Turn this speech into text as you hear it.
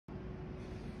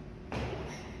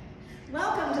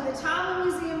Welcome to the Taubman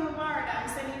Museum of Art. I'm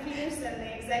Cindy Peterson,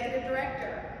 the Executive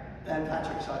Director. And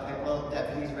Patrick Shaw-Campbell,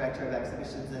 Deputy Director of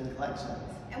Exhibitions and Collections.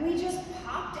 And we just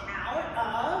popped out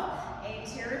of a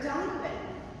Tara Donovan.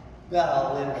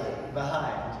 Well, literally,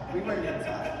 behind. We weren't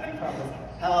inside, I promise.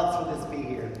 How else would this be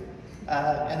here?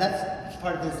 And that's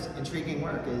part of this intriguing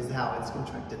work, is how it's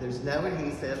constructed. There's no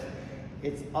adhesive.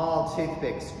 It's all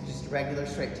toothpicks, just regular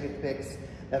straight toothpicks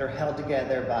that are held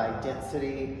together by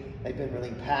density. They've been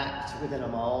really packed within a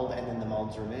mold, and then the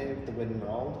mold's removed, the wooden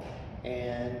mold,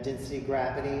 and density,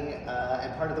 gravity,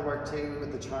 and part of the work too,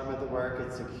 the charm of the work,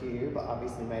 it's a cube,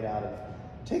 obviously made out of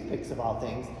toothpicks of all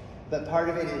things, but part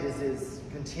of it is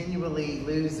continually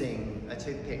losing a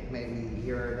toothpick maybe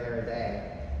here or there a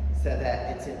day, so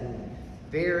that it's in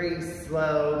very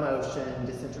slow motion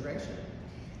disintegration.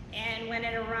 And when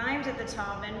it arrived at the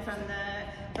Taubman from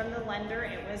the lender,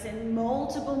 it was in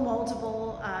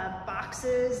multiple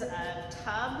boxes of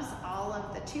tubs, all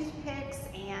of the toothpicks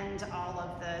and all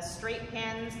of the straight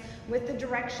pins with the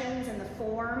directions and the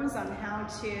forms on how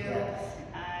to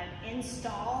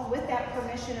install, with that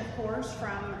permission, of course,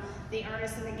 from the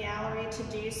artist in the gallery to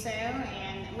do so,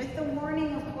 and with the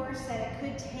warning, of course, that it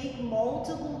could take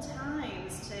multiple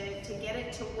times to get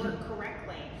it to work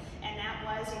correctly. And that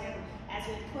was, as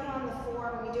we put on the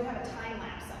form, we do have a time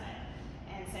lapse of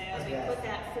it. And so as we put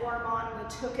that form on, we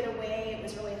took it away, it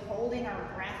was really holding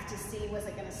our breath to see was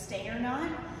it gonna stay or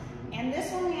not. And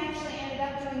this one we actually ended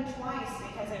up doing twice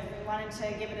because we wanted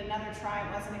to give it another try.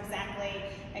 It wasn't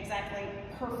exactly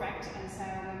perfect, and so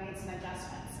we made some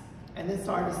adjustments. And this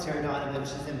artist, Tara Donovan,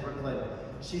 she's in Brooklyn.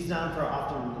 She's known for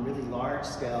often really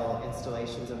large-scale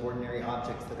installations of ordinary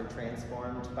objects that are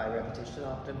transformed by repetition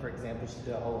often. For example, she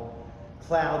did a whole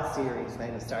cloud series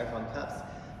made of styrofoam cups.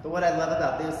 But what I love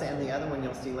about this and the other one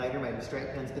you'll see later made of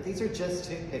straight pins, but these are just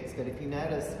toothpicks, but if you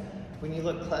notice, when you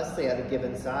look closely at a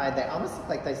given side, they almost look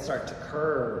like they start to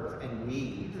curve and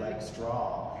weave like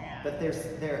straw. But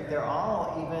they're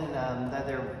all, even though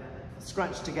they're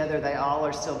scrunched together, they all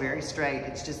are still very straight.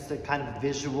 It's just the kind of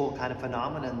visual kind of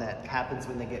phenomenon that happens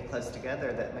when they get close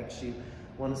together that makes you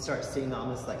want to start seeing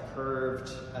almost like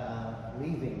curved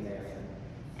weaving therein.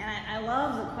 And I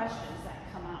love the questions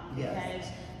that come up because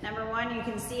number one, you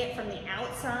can see it from the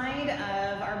outside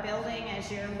of our building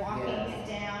as you're walking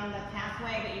down the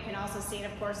pathway, but you can also see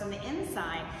it, of course, on the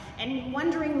inside. And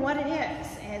wondering what it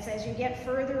is. As you get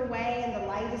further away and the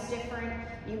light is different,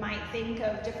 you might think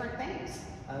of different things.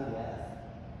 Oh, yes.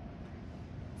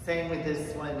 Same with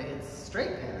this one, it's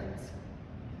straight pins.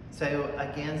 So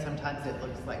again, sometimes it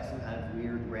looks like some kind of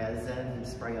weird resin,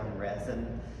 spray on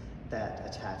resin that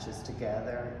attaches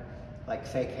together, like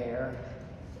fake hair,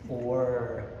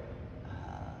 or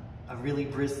a really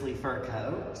bristly fur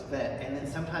coat. And then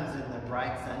sometimes in the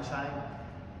bright sunshine,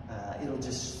 it'll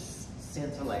just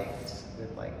scintillate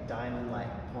with like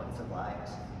diamond-like points of light.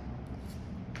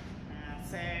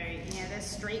 So, this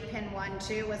straight pin one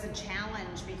too was a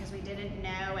challenge because we didn't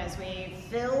know, as we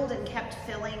filled and kept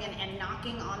filling and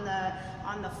knocking on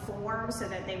the form so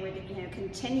that they would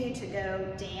continue to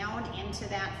go down into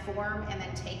that form and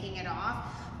then taking it off.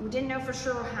 We didn't know for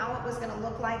sure how it was going to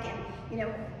look like, and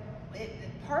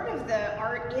part of the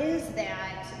art is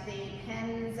that the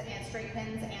pins and straight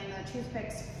pins and the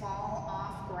toothpicks fall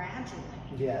off gradually.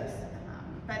 Yes.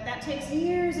 But that takes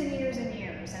years and years and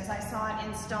years. As I saw it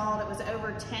installed, it was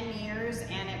over 10 years,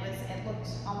 and it looked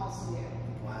almost new.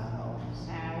 Wow.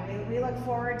 So we look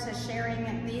forward to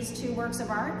sharing these two works of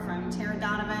art from Tara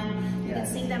Donovan. You can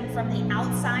see them from the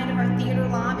outside of our theater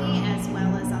lobby as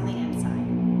well as on the inside.